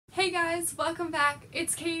Hey guys, welcome back.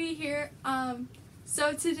 It's Katie here.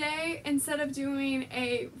 So today, instead of doing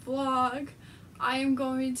a vlog, I am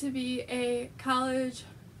going to be a college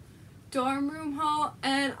dorm room haul,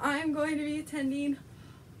 and I'm going to be attending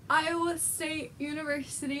Iowa State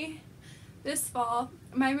University this fall.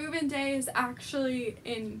 My move-in day is actually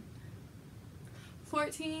in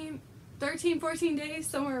 13, 14 days,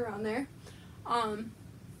 somewhere around there.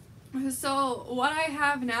 So what I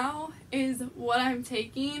have now is what I'm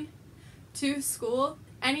taking to school.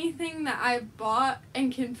 Anything that I bought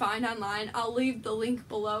and can find online, I'll leave the link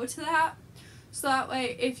below to that. So that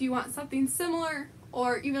way, if you want something similar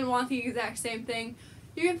or even want the exact same thing,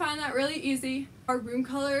 you can find that really easy. Our room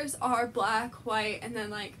colors are black, white, and then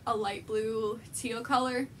like a light blue teal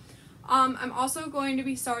color. I'm also going to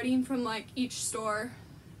be starting from like each store,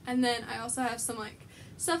 and then I also have some like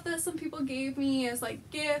stuff that some people gave me as like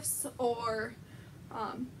gifts or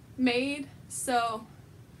made. So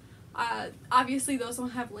obviously those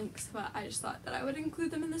won't have links, but I just thought that I would include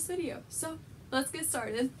them in this video. So let's get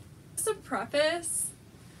started. Just a preface,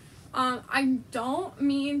 I don't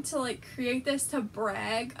mean to like create this to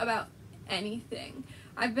brag about anything.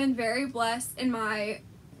 I've been very blessed, and my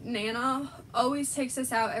Nana always takes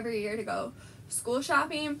us out every year to go school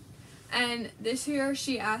shopping. And this year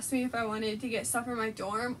she asked me if I wanted to get stuff for my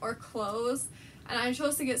dorm or clothes, and I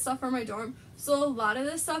chose to get stuff for my dorm. So a lot of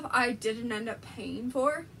this stuff I didn't end up paying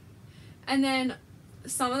for, and then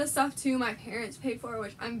some of the stuff too my parents paid for,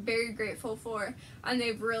 which I'm very grateful for, and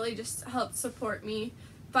they've really just helped support me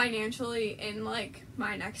financially in like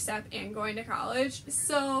my next step and going to college.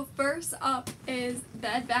 So first up is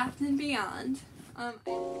Bed Bath & Beyond.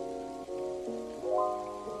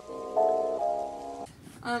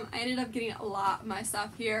 I ended up getting a lot of my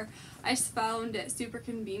stuff here. I just found it super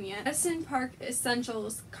convenient. Madison Park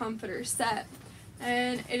Essentials Comforter Set,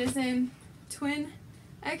 and it is in Twin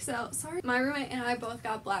XL. Sorry. My roommate and I both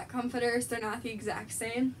got black comforters. They're not the exact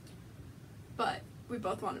same, but we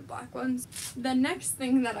both wanted black ones. The next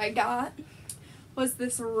thing that I got was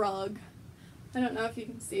this rug. I don't know if you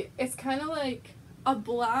can see it. It's kind of like a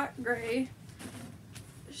black gray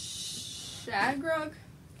shag rug.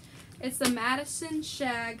 It's the Madison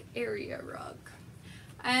Shag area rug.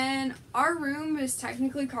 And our room is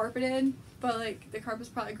technically carpeted, but like the carpet's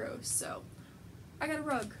probably gross, so I got a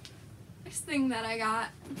rug. Next thing that I got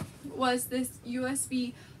was this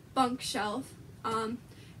USB bunk shelf.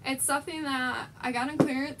 It's something that I got on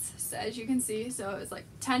clearance, as you can see, so it was like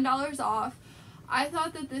 $10 off. I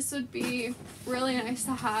thought that this would be really nice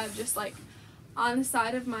to have just like on the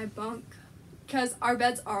side of my bunk, because our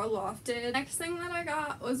beds are lofted. Next thing that I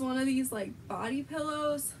got was one of these like body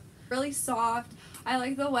pillows, really soft. I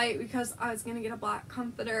like the white because I was gonna get a black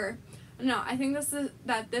comforter. No, I think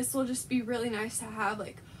this will just be really nice to have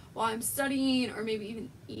like while I'm studying or maybe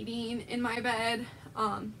even eating in my bed,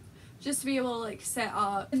 just to be able to like set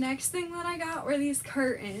up. The next thing that I got were these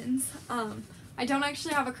curtains. I don't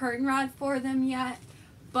actually have a curtain rod for them yet,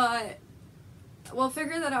 but we'll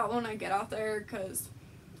figure that out when I get out there, because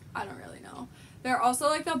I don't really know. They're also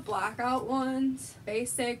like the Blackout ones,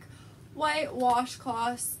 basic white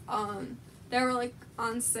washcloths. They were like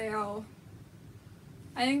on sale.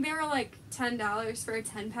 I think they were like $10 for a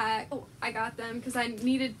 10-pack. Oh, I got them because I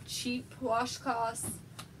needed cheap washcloths.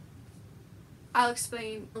 I'll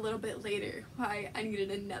explain a little bit later why I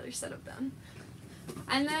needed another set of them.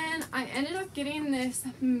 And then I ended up getting this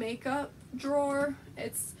makeup drawer.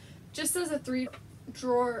 It's just as a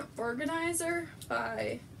 3-drawer organizer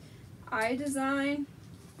by iDesign.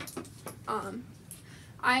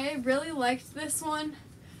 I really liked this one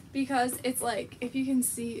because it's like, if you can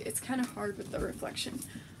see, it's kind of hard with the reflection,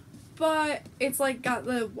 but it's like got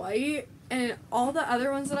the white, and all the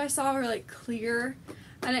other ones that I saw were like clear,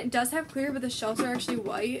 and it does have clear, but the shelves are actually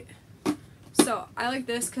white. So I like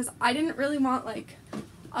this because I didn't really want like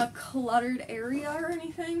a cluttered area or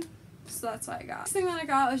anything, so that's what I got. Next thing that I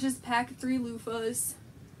got was just a pack of 3 loofahs.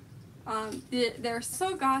 They're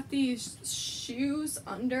so got these shoes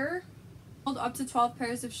under, hold up to 12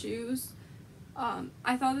 pairs of shoes.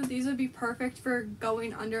 I thought that these would be perfect for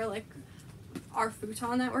going under like our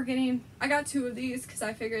futon that we're getting. I got 2 of these because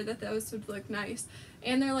I figured that those would look nice,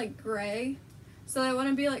 and they're like gray, so they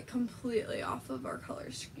wouldn't be like completely off of our color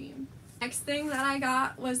scheme. Next thing that I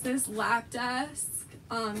got was this lap desk,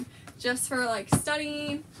 just for like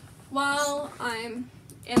studying while I'm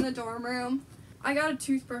in the dorm room. I got a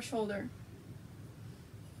toothbrush holder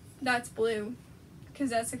that's blue because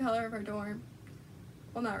that's the color of our dorm.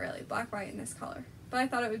 Well, not really, black, white, in this color, but I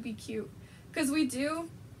thought it would be cute because we do,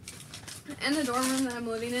 in the dorm room that I'm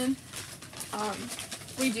living in,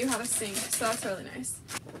 we do have a sink, so that's really nice.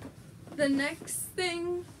 The next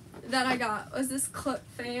thing that I got was this clip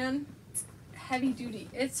fan. It's heavy duty.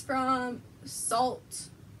 It's from Salt.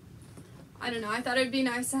 I don't know. I thought it'd be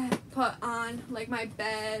nice to put on like my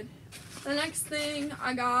bed. The next thing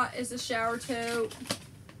I got is a shower tote.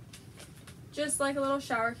 Just like a little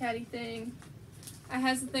shower caddy thing. It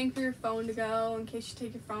has a thing for your phone to go in case you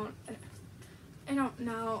take your phone. I don't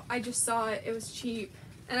know. I just saw it. It was cheap.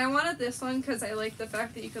 And I wanted this one because I like the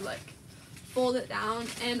fact that you could like fold it down,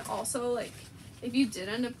 and also like if you did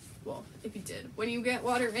end up, well, if you did, when you get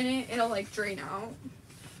water in it, it'll like drain out.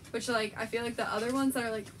 Which like I feel like the other ones that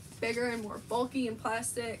are like bigger and more bulky and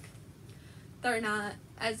plastic, they're not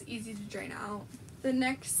as easy to drain out. The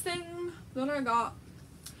next thing that I got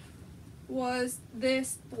was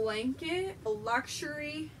this blanket, a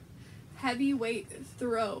luxury heavyweight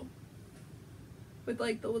throw with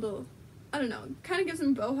like the little, I don't know, kind of gives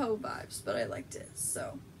them boho vibes, but I liked it.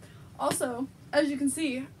 So also, as you can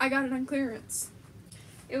see, I got it on clearance.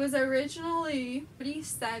 It was originally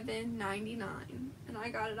 $37.99 and I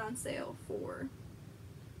got it on sale for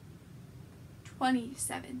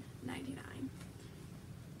 $27.99,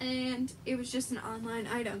 and it was just an online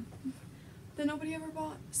item that nobody ever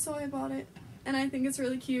bought, so I bought it, and I think it's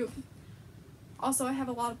really cute. Also, I have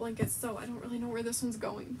a lot of blankets, so I don't really know where this one's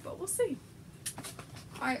going, but we'll see.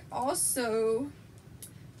 I also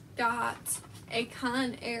got a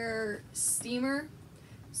Conair steamer,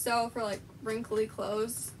 so for like wrinkly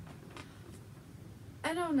clothes.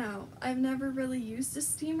 I don't know, I've never really used a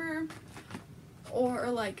steamer or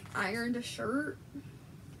like ironed a shirt,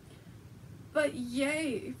 but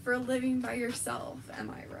yay for living by yourself, am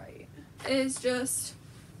I right? It is just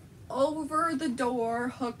over the door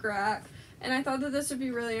hook rack, and I thought that this would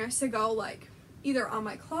be really nice to go like either on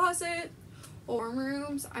my closet or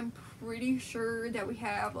rooms. I'm pretty sure that we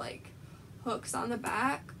have like hooks on the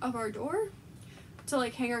back of our door to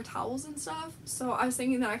like hang our towels and stuff, so I was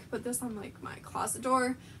thinking that I could put this on like my closet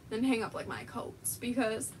door, then hang up like my coats,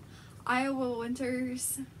 because Iowa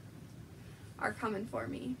winters are coming for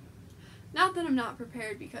me. Not that I'm not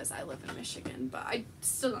prepared because I live in Michigan, but I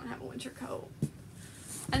still don't have a winter coat.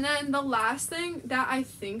 And then the last thing that I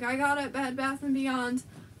think I got at Bed Bath & Beyond,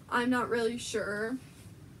 I'm not really sure,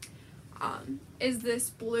 is this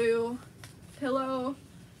blue pillow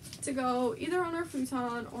to go either on our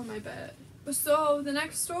futon or my bed. So the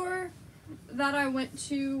next store that I went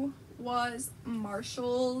to was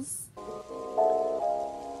Marshall's.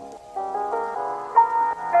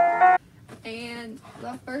 And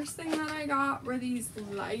the first thing that I got were these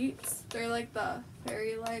lights. They're like the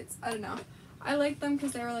fairy lights. I don't know. I like them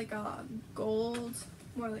because they were like a gold,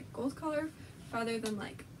 more like gold color rather than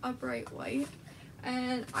like upright white.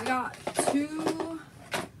 And I got two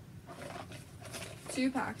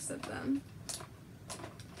packs of them.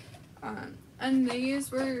 And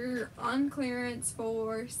these were on clearance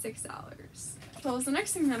for $6. So the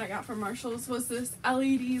next thing that I got from Marshall's was this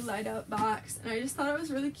LED light up box, and I just thought it was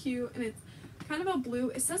really cute, and it's kind of a blue.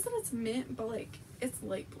 It says that it's mint, but like it's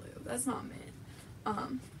light blue. That's not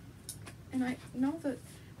mint. And I know that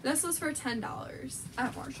this was for $10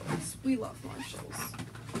 at Marshall's. We love Marshall's.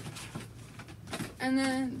 And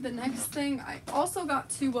then the next thing I also got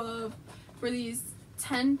two of were these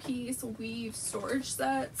 10-piece weave storage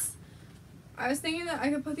sets. I was thinking that I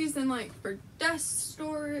could put these in like for desk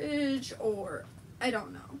storage, or I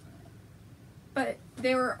don't know. But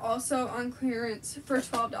they were also on clearance for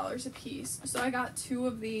 $12 a piece. So I got two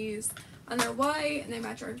of these, and they're white and they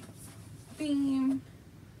match our theme.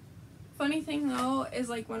 Funny thing though is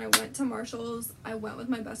like when I went to Marshall's, I went with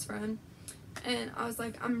my best friend, and I was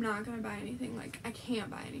like, I'm not gonna buy anything, like I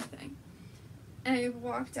can't buy anything. And I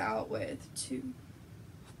walked out with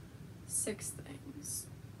 6 things.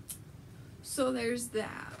 So there's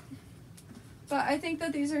that. But I think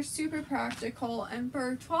that these are super practical, and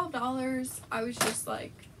for $12, I was just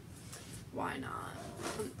like, why not?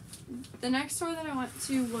 The next store that I went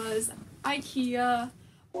to was Ikea.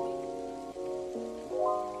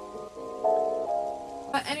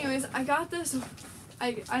 But anyways, I got this,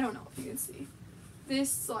 I don't know if you can see,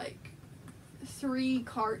 this like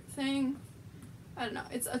 3-cart thing. I don't know,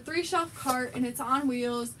 it's a 3-shelf cart and it's on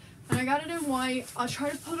wheels, and I got it in white. I'll try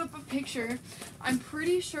to put up a picture. I'm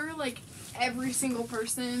pretty sure like every single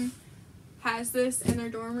person has this in their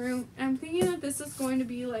dorm room, and I'm thinking that this is going to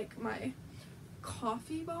be like my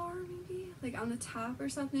coffee bar, maybe like on the top or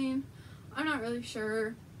something. I'm not really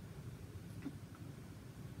sure.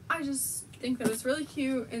 I just think that it's really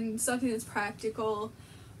cute and something that's practical,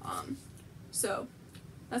 so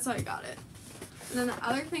that's why I got it. And then the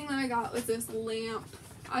other thing that I got was this lamp.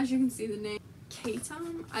 As you can see, the name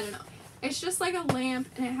Kaitum, I don't know, it's just like a lamp,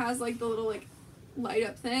 and it has like the little like light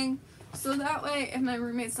up thing, So that way, if my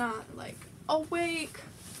roommate's not like awake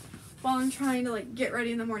while I'm trying to like get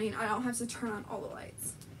ready in the morning, I don't have to turn on all the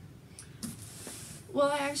lights. Will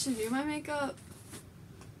I actually do my makeup?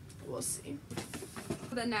 We'll see.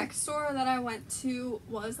 The next store that I went to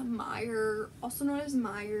was Meijer, also known as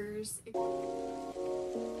Myers.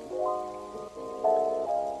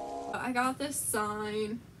 I got this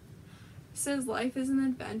sign. It says life is an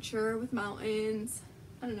adventure with mountains.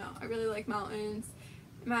 I don't know, I really like mountains.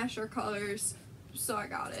 It matched our colors, so I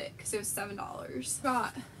got it because it was $7.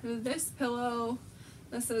 Got this pillow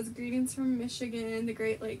that says greetings from Michigan, the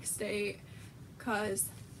Great Lakes state, because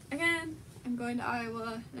again, I'm going to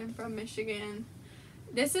Iowa and I'm from Michigan.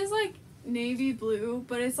 This is like navy blue,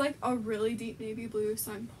 but it's like a really deep navy blue,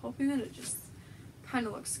 so I'm hoping that it just kind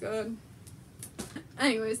of looks good.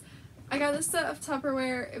 Anyways, I got this set of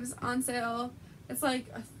Tupperware. It was on sale. It's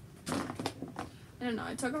like I don't know,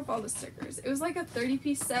 I took off all the stickers. It was like a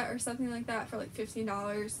 30-piece set or something like that for like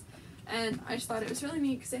 $15. And I just thought it was really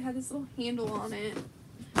neat because it had this little handle on it.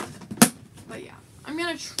 But yeah, I'm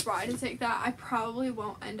going to try to take that. I probably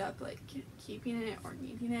won't end up like keeping it or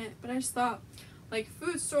needing it. But I just thought like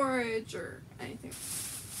food storage or anything.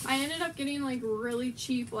 I ended up getting like really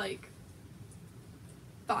cheap like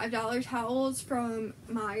 $5 towels from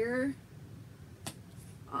Meijer.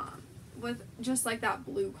 With just like that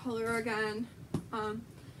blue color again.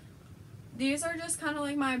 These are just kind of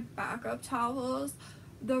like my backup towels.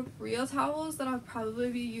 The real towels that I'll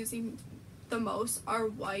probably be using the most are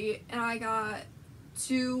white, and I got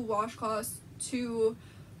 2 washcloths, 2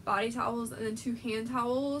 body towels, and then 2 hand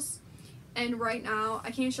towels. And right now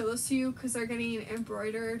I can't show those to you because they're getting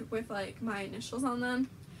embroidered with like my initials on them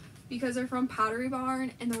because they're from Pottery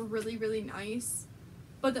Barn and they're really, really nice.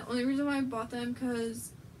 But the only reason why I bought them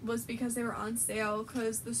was because they were on sale,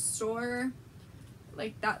 because the store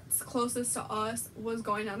like that's closest to us was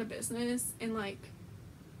going out of business in like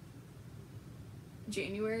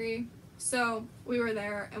January. So we were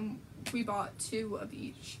there and we bought 2 of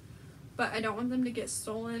each, but I don't want them to get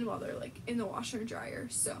stolen while they're like in the washer and dryer,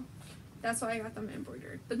 so that's why I got them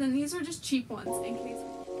embroidered. But then these are just cheap ones in case.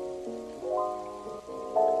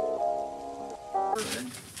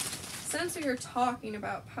 Since we were talking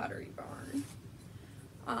about Pottery Barn,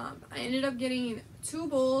 I ended up getting 2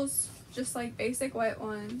 bowls, just like basic white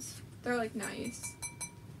ones. They're like nice.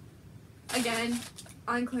 Again,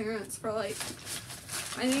 on clearance for like,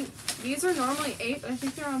 I think these are normally $8, but I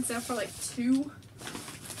think they're on sale for like $2.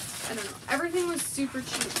 I don't know. Everything was super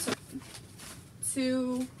cheap. So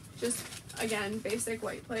 2 just, again, basic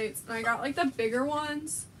white plates. And I got like the bigger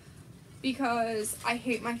ones because I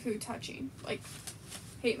hate my food touching. Like,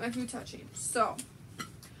 hate my food touching. So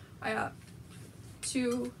I got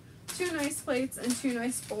two nice plates and 2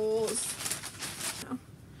 nice bowls.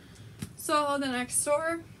 So the next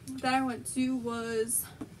store that I went to was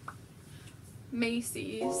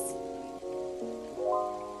MACY'S.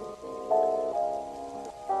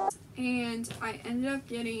 And I ended up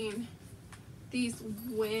getting these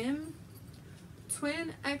Whim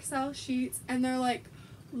twin XL sheets, and they're like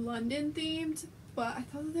London themed, but I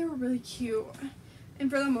thought that they were really cute. And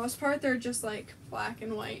for the most part, they're just like black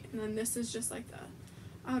and white, and then this is just like the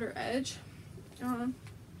outer edge.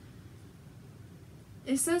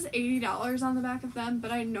 It says $80 on the back of them,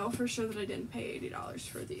 but I know for sure that I didn't pay $80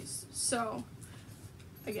 for these. So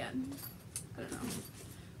again, I don't know.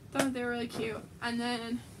 Thought they were really cute. And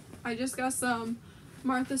then I just got some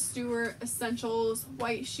Martha Stewart Essentials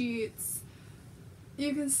white sheets.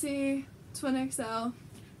 You can see twin XL.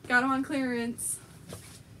 Got them on clearance.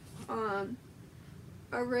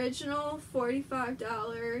 Original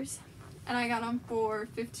 $45, and I got them for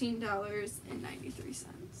 $15.93.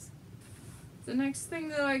 The next thing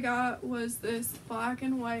that I got was this black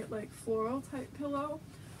and white like floral type pillow,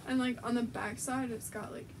 and like on the back side it's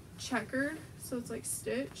got like checkered, so it's like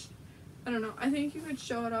stitched. I don't know, I think you could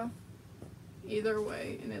show it off either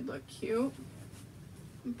way and it'd look cute.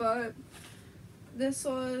 But this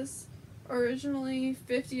was originally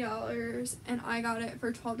 $50 and I got it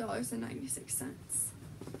for $12.96.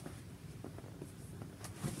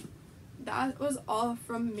 That was all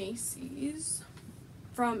from MACY'S.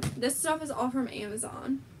 This stuff is all from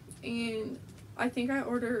Amazon, and I think I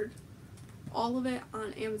ordered all of it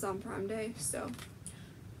on Amazon Prime Day, so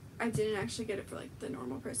I didn't actually get it for like the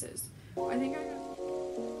normal prices. I think I got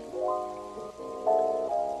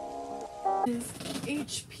this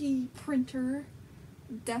HP printer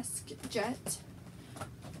desk jet,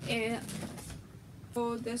 and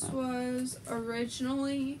so this was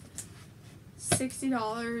originally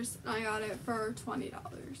 $60 and I got it for $20.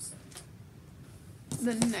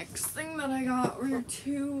 The next thing that I got were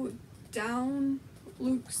 2 DOWNLUXE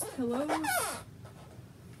DOWNLUXE pillows.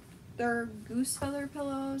 They're goose feather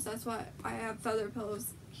pillows. That's why I have feather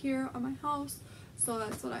pillows here on my house. So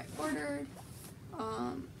that's what I ordered.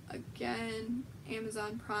 Again,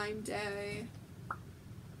 Amazon Prime Day.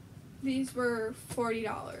 These were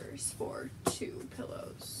 $40 for 2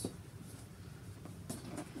 pillows.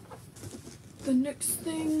 The next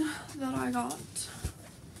thing that I got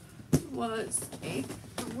was a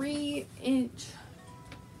 3-inch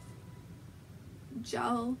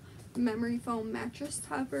gel memory foam mattress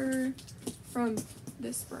topper from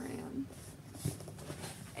this brand.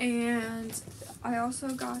 And I also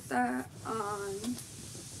got that on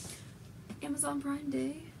Amazon Prime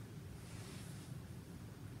Day.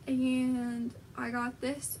 And I got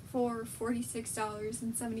this for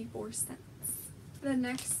 $46.74. The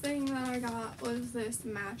next thing that I got was this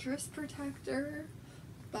mattress protector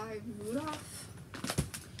by VODOF.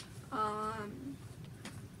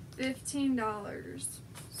 $15.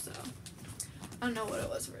 So I don't know what it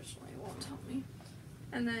was originally, it won't tell me.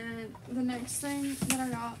 And then the next thing that I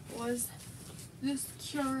got was this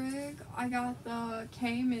Keurig. I got the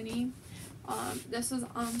K Mini. This was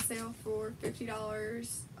on sale for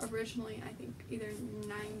 $50. Originally, I think either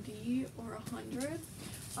 $90 or $100.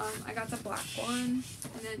 I got the black one,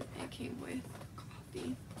 and then it came with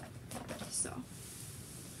coffee. So,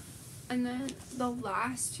 and then the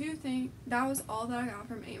last 2 things, that was all that I got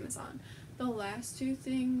from Amazon. The last 2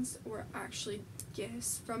 things were actually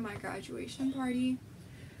gifts from my graduation party.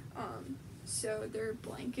 So they're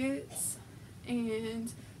blankets,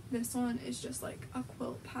 and this one is just like a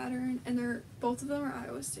quilt pattern, and both of them are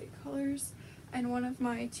Iowa State colors. And one of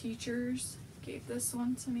my teachers gave this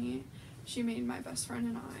one to me. She made my best friend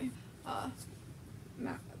and I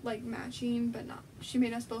like matching, but not. She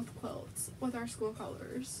made us both quilts with our school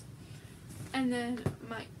colors. And then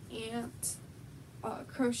my aunt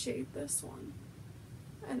crocheted this one,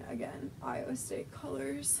 and again, Iowa State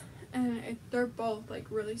colors. And they're both like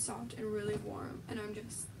really soft and really warm, and I'm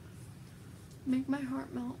just make my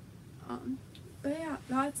heart melt. But yeah,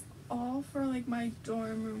 that's all for like my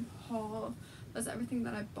dorm room haul. That's everything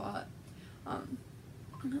that I bought.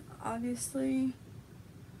 Obviously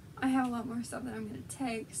I have a lot more stuff that I'm gonna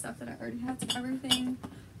take, stuff that I already had. That's everything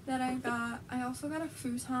that I got. I also got a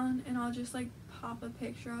futon, and I'll just like pop a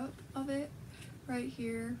picture up of it right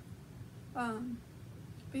here.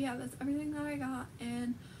 But yeah, that's everything that I got,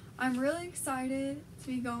 and I'm really excited to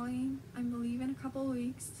be going. I'm leaving in a couple of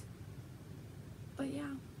weeks. But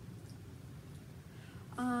yeah.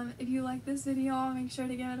 If you like this video, make sure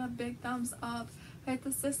to give it a big thumbs up. Hit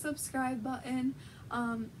the subscribe button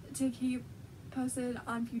to keep posted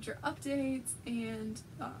on future updates, and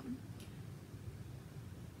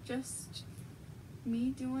just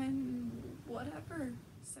me doing whatever.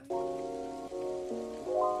 So